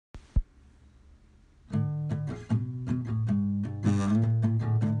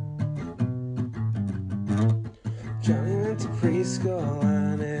preschool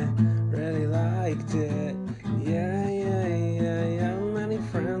and it really liked it. Yeah. Many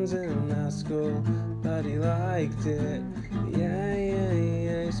friends in that school, but he liked it. Yeah.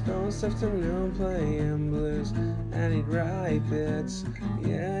 He spent most afternoon playing blues and he'd write bits.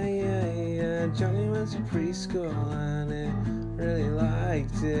 Yeah. Johnny went to preschool and it really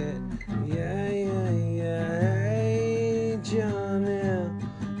liked it. Yeah. Hey, Johnny,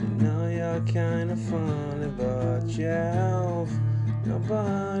 you know you're kinda funny, but you're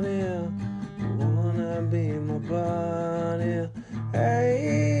nobody wanna be my buddy.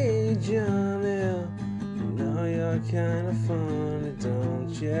 Hey, Johnny, you know you're kinda funny, don't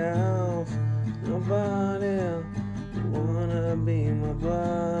you? Nobody wanna be my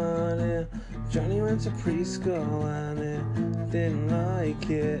buddy. Johnny went to preschool and it didn't like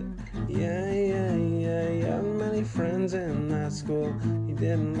it. Yeah. He had many friends in that school, he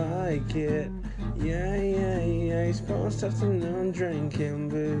didn't like it. Yeah. He spent most afternoon drinking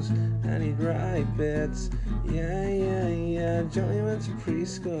booze and he'd write bits. Yeah. Johnny went to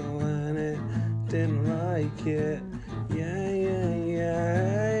preschool and it didn't like it. Yeah.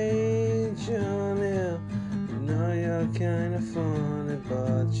 Hey, Johnny, you know you're kinda funny,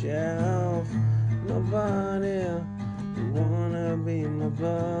 but you're nobody wanna be my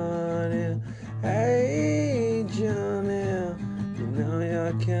buddy. Hey, Johnny, you know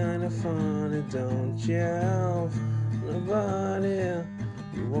you're kinda funny, don't you? Nobody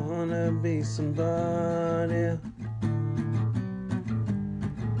wanna be somebody.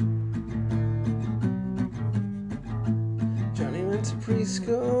 Johnny went to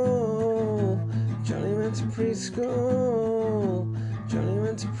preschool. Johnny went to preschool. Johnny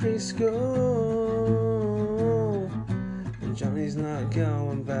went to preschool. And Johnny's not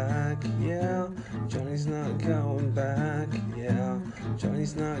going back, yeah. Johnny's not going back, yeah.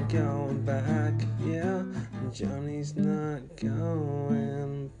 Johnny's not going back, yeah. And Johnny's not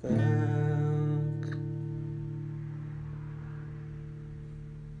going back.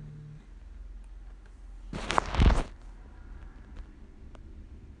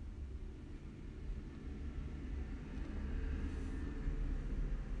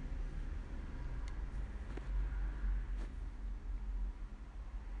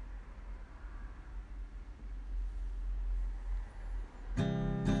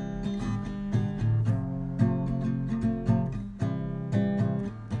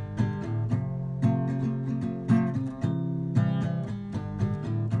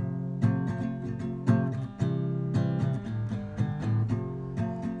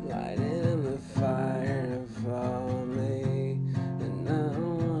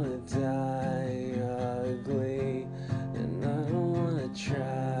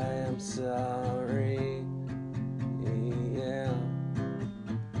 Sorry, yeah.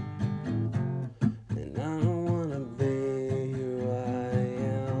 And I don't wanna be who I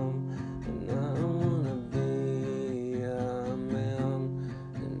am, and I don't wanna be a man,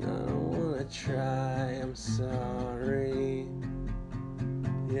 and I don't wanna try, I'm sorry,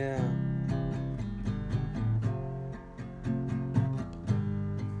 yeah.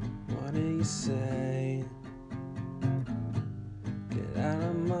 What do you say? Get out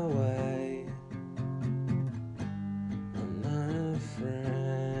of my way, I'm not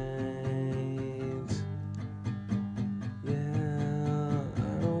afraid. Yeah, I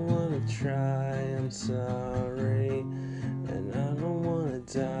don't wanna try, I'm sorry. And I don't wanna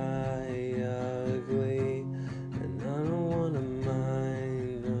die ugly, and I don't wanna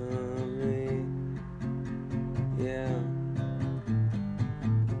mind me. Yeah.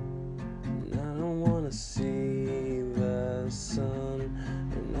 And I don't wanna see the sun,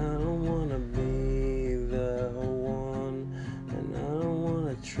 and I don't wanna be the one, and I don't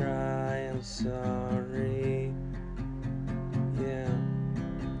wanna try, I'm sorry, yeah.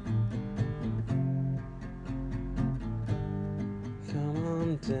 Come on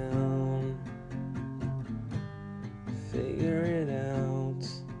down, figure it out,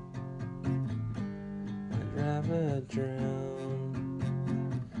 I'd rather drown.